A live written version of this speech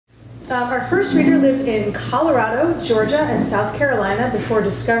Our first reader lived in Colorado, Georgia, and South Carolina before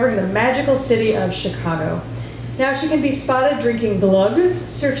discovering the magical city of Chicago. Now she can be spotted drinking glug,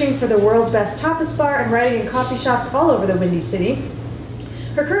 searching for the world's best tapas bar, and writing in coffee shops all over the Windy City.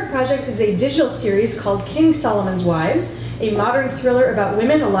 Her current project is a digital series called King Solomon's Wives, a modern thriller about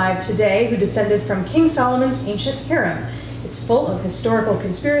women alive today who descended from King Solomon's ancient harem. It's full of historical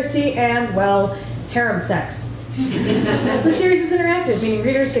conspiracy and, well, harem sex. The series is interactive, meaning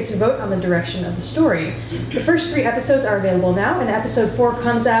readers get to vote on the direction of the story. The first 3 episodes are available now, and episode 4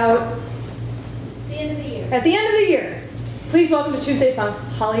 comes out the end of the year. At the end of the year. Please welcome to Tuesday Funk,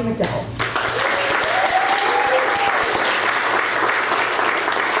 Holly McDowell.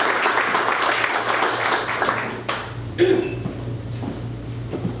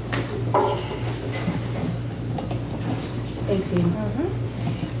 Thanks, Ian.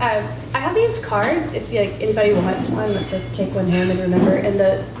 I have these cards, if anybody wants one, let's take one home and remember. And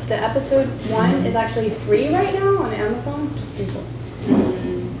the episode 1 is actually free right now on Amazon, which is pretty cool.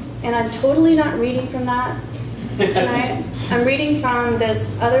 And I'm totally not reading from that tonight. I'm reading from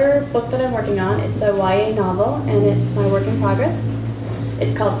this other book that I'm working on. It's a YA novel, and it's my work in progress.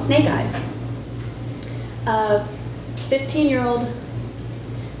 It's called Snake Eyes. 15-year-old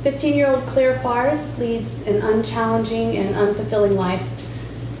Claire Fars leads an unchallenging and unfulfilling life,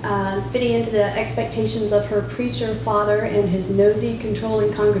 fitting into the expectations of her preacher father and his nosy,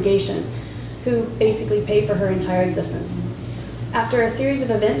 controlling congregation, who basically pay for her entire existence. After a series of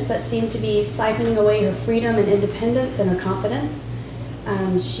events that seem to be siphoning away her freedom and independence and her confidence,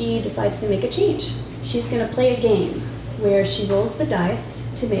 she decides to make a change. She's going to play a game where she rolls the dice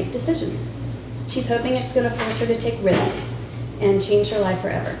to make decisions. She's hoping it's going to force her to take risks and change her life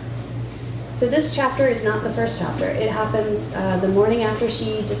forever. So this chapter is not the first chapter. It happens the morning after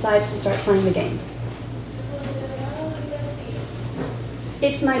she decides to start playing the game.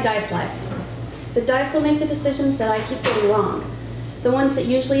 It's my dice life. The dice will make the decisions that I keep getting wrong, the ones that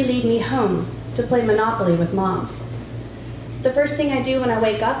usually lead me home to play Monopoly with Mom. The first thing I do when I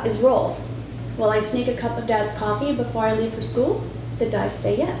wake up is roll. Will I sneak a cup of Dad's coffee before I leave for school? The dice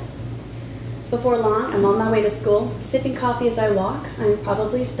say yes. Before long, I'm on my way to school, sipping coffee as I walk. I'm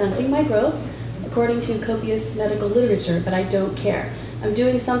probably stunting my growth, according to copious medical literature, but I don't care. I'm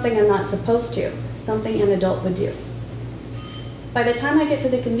doing something I'm not supposed to, something an adult would do. By the time I get to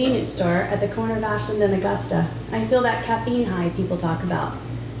the convenience store at the corner of Ashland and Augusta, I feel that caffeine high people talk about.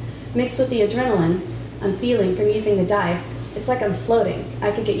 Mixed with the adrenaline I'm feeling from using the dice, it's like I'm floating.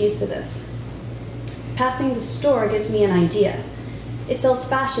 I could get used to this. Passing the store gives me an idea. It sells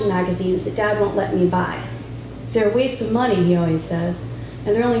fashion magazines that Dad won't let me buy. They're a waste of money, he always says,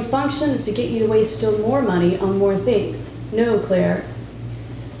 and their only function is to get you to waste still more money on more things. No, Claire.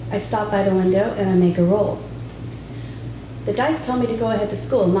 I stop by the window and I make a roll. The dice tell me to go ahead to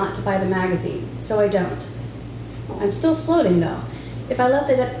school, not to buy the magazine, so I don't. I'm still floating, though. If I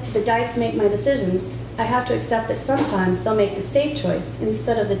let the dice make my decisions, I have to accept that sometimes they'll make the safe choice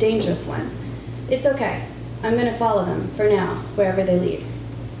instead of the dangerous one. It's okay. I'm going to follow them, for now, wherever they lead.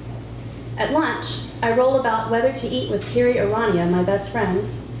 At lunch, I roll about whether to eat with Kiri or Rania, my best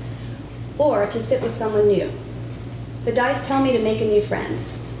friends, or to sit with someone new. The dice tell me to make a new friend.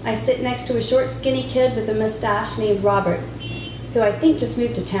 I sit next to a short, skinny kid with a mustache named Robert, who I think just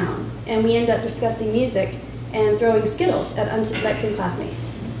moved to town, and we end up discussing music and throwing Skittles at unsuspecting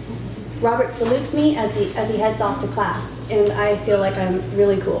classmates. Robert salutes me as he heads off to class, and I feel like I'm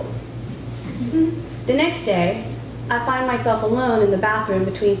really cool. The next day, I find myself alone in the bathroom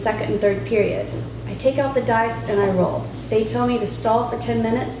between second and third period. I take out the dice and I roll. They tell me to stall for 10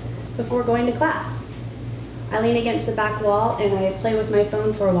 minutes before going to class. I lean against the back wall and I play with my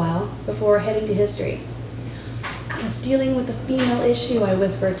phone for a while before heading to history. I was dealing with a female issue, I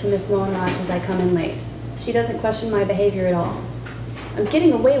whisper to Miss Mohanraj as I come in late. She doesn't question my behavior at all. I'm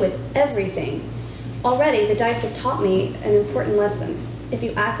getting away with everything. Already, the dice have taught me an important lesson. If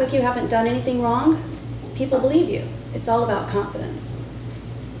you act like you haven't done anything wrong, people believe you. It's all about confidence.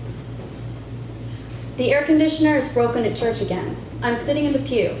 The air conditioner is broken at church again. I'm sitting in the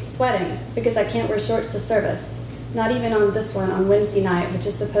pew, sweating, because I can't wear shorts to service. Not even on this one on Wednesday night, which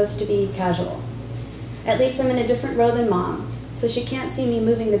is supposed to be casual. At least I'm in a different row than Mom, so she can't see me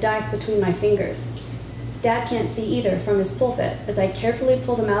moving the dice between my fingers. Dad can't see either from his pulpit as I carefully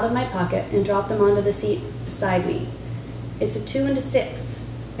pull them out of my pocket and drop them onto the seat beside me. It's a 2 and a 6,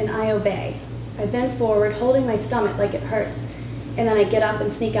 and I obey. I bend forward, holding my stomach like it hurts, and then I get up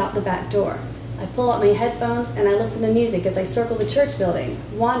and sneak out the back door. I pull out my headphones and I listen to music as I circle the church building,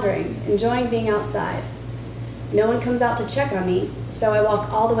 wandering, enjoying being outside. No one comes out to check on me, so I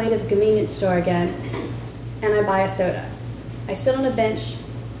walk all the way to the convenience store again, and I buy a soda. I sit on a bench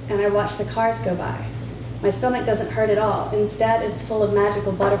and I watch the cars go by. My stomach doesn't hurt at all. Instead, it's full of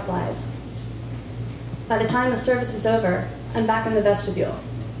magical butterflies. By the time the service is over, I'm back in the vestibule.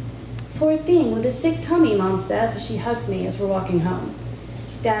 "Poor thing with a sick tummy," Mom says as she hugs me as we're walking home.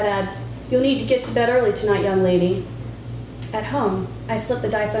 Dad adds, "You'll need to get to bed early tonight, young lady." At home, I slip the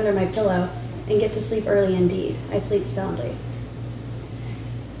dice under my pillow and get to sleep early indeed. I sleep soundly.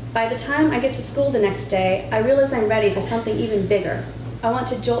 By the time I get to school the next day, I realize I'm ready for something even bigger. I want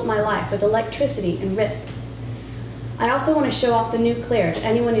to jolt my life with electricity and risk. I also want to show off the new Claire to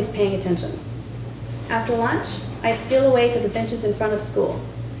anyone who's paying attention. After lunch, I steal away to the benches in front of school.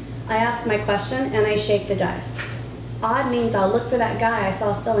 I ask my question and I shake the dice. Odd means I'll look for that guy I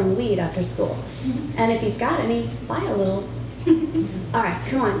saw selling weed after school. And if he's got any, buy a little. All right,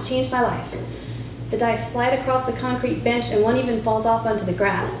 come on, change my life. The dice slide across the concrete bench and one even falls off onto the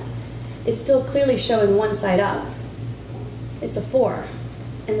grass. It's still clearly showing one side up. It's a 4,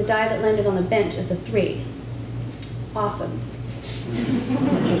 and the die that landed on the bench is a 3. Awesome.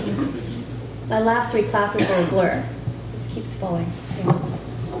 My last 3 classes are a blur. This keeps falling.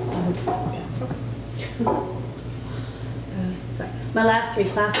 Sorry. My last 3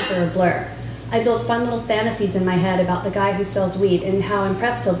 classes are a blur. I build fun little fantasies in my head about the guy who sells weed and how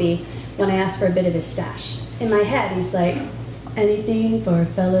impressed he'll be when I ask for a bit of his stash. In my head, he's like, "Anything for a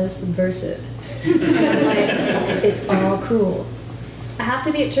fella subversive." And I'm like, it's all cool. I have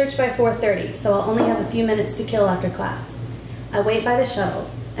to be at church by 4:30, so I'll only have a few minutes to kill after class. I wait by the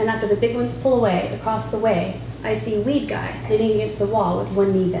shuttles, and after the big ones pull away, across the way, I see Weed Guy leaning against the wall with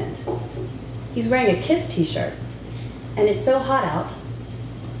one knee bent. He's wearing a KISS t-shirt, and it's so hot out,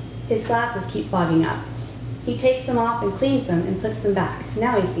 his glasses keep fogging up. He takes them off and cleans them and puts them back.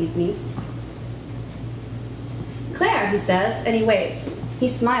 Now he sees me. "Claire," he says, and he waves.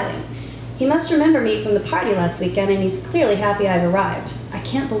 He's smiling. He must remember me from the party last weekend, and he's clearly happy I've arrived. I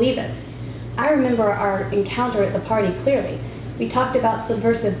can't believe it. I remember our encounter at the party clearly. We talked about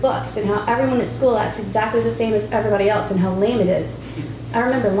subversive books and how everyone at school acts exactly the same as everybody else and how lame it is. I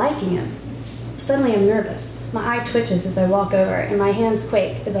remember liking him. Suddenly I'm nervous. My eye twitches as I walk over, and my hands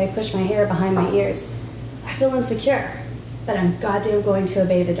quake as I push my hair behind my ears. I feel insecure, but I'm goddamn going to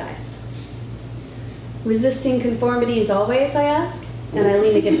obey the dice. "Resisting conformity as always?" I ask, and I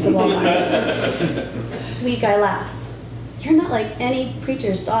lean against the wall. Weak Guy laughs. "You're not like any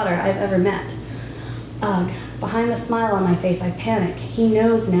preacher's daughter I've ever met." Ugh, behind the smile on my face, I panic. He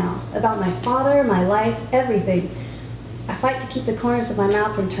knows now, about my father, my life, everything. I fight to keep the corners of my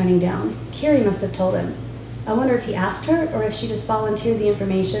mouth from turning down. Carrie must have told him. I wonder if he asked her, or if she just volunteered the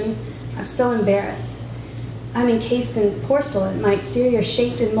information. I'm so embarrassed. I'm encased in porcelain, my exterior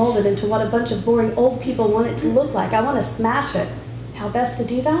shaped and molded into what a bunch of boring old people want it to look like. I want to smash it. How best to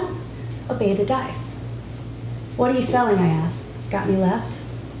do that? Obey the dice. "What are you selling?" I ask. "Got any left?"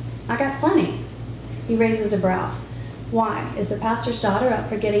 "I got plenty." He raises a brow. "Why? Is the pastor's daughter up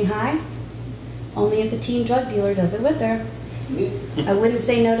for getting high?" "Only if the teen drug dealer does it with her." I wouldn't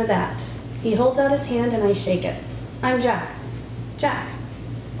say no to that. He holds out his hand and I shake it. "I'm Jack." "Jack."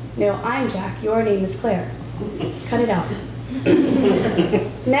 "No, I'm Jack. Your name is Claire." Cut it out.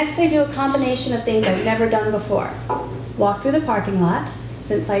 Next, I do a combination of things I've never done before. Walk through the parking lot,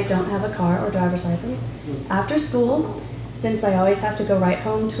 since I don't have a car or driver's license. After school, since I always have to go right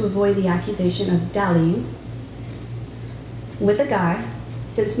home to avoid the accusation of dallying. With a guy,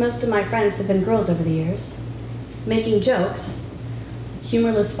 since most of my friends have been girls over the years. Making jokes.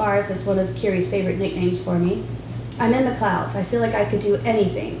 Humorless Fars is one of Kiri's favorite nicknames for me. I'm in the clouds. I feel like I could do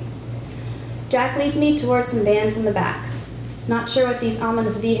anything. Jack leads me towards some vans in the back. Not sure what these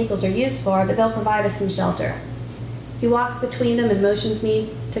ominous vehicles are used for, but they'll provide us some shelter. He walks between them and motions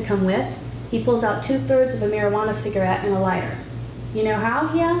me to come with. He pulls out 2/3 of a marijuana cigarette and a lighter. "You know how?"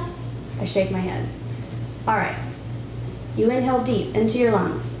 he asks. I shake my head. "All right. You inhale deep into your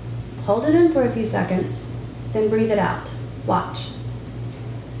lungs. Hold it in for a few seconds, then breathe it out. Watch."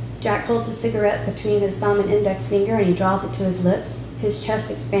 Jack holds a cigarette between his thumb and index finger and he draws it to his lips. His chest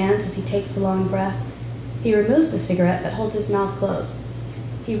expands as he takes a long breath. He removes the cigarette but holds his mouth closed.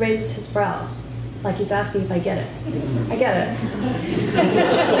 He raises his brows, like he's asking if I get it. I get it.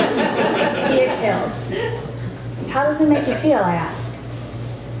 He exhales. "How does it make you feel?" I ask.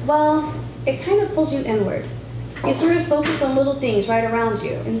 "Well, it kind of pulls you inward. You sort of focus on little things right around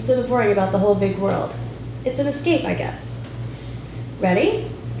you instead of worrying about the whole big world. It's an escape, I guess."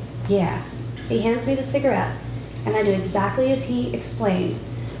 "Ready?" "Yeah." He hands me the cigarette, and I do exactly as he explained,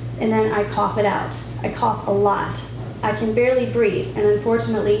 and then I cough it out. I cough a lot. I can barely breathe, and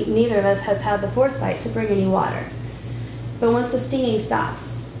unfortunately, neither of us has had the foresight to bring any water. But once the stinging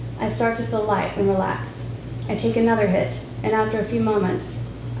stops, I start to feel light and relaxed. I take another hit, and after a few moments,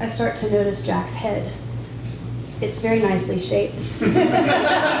 I start to notice Jack's head. It's very nicely shaped.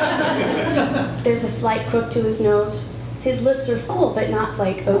 There's a slight crook to his nose. His lips are full, but not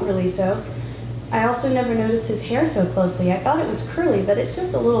like overly so. I also never noticed his hair so closely. I thought it was curly, but it's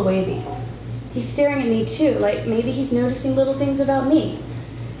just a little wavy. He's staring at me too, like maybe he's noticing little things about me.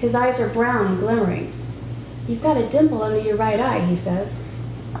 His eyes are brown and glimmering. "You've got a dimple under your right eye," he says.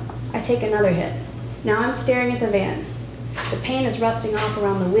 I take another hit. Now I'm staring at the van. The paint is rusting off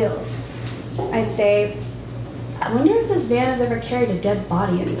around the wheels. I say, "I wonder if this van has ever carried a dead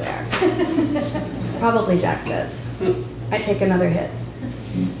body anywhere." "Probably," Jack says. I take another hit.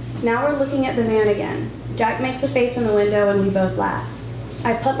 Now we're looking at the van again. Jack makes a face in the window and we both laugh.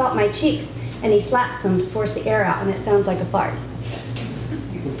 I puff out my cheeks and he slaps them to force the air out and it sounds like a fart.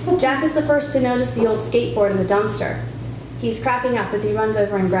 Jack is the first to notice the old skateboard in the dumpster. He's cracking up as he runs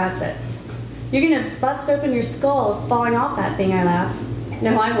over and grabs it. "You're gonna bust open your skull falling off that thing," I laugh.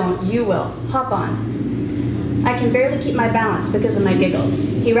 "No, I won't. You will. Hop on." I can barely keep my balance because of my giggles.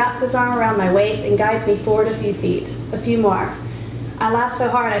 He wraps his arm around my waist and guides me forward a few feet. A few more. I laugh so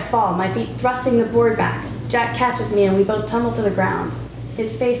hard I fall, my feet thrusting the board back. Jack catches me and we both tumble to the ground.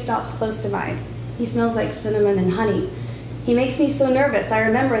 His face stops close to mine. He smells like cinnamon and honey. He makes me so nervous I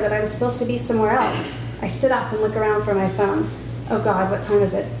remember that I was supposed to be somewhere else. I sit up and look around for my phone. "Oh God, what time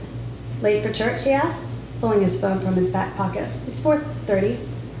is it?" "Late for church?" he asks, pulling his phone from his back pocket. "It's 4:30.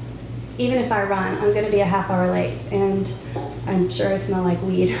 Even if I run, I'm going to be a half hour late, and I'm sure I smell like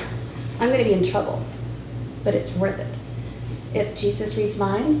weed. I'm going to be in trouble, but it's worth it. If Jesus reads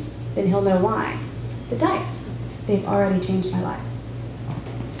minds, then he'll know why. The dice, they've already changed my life."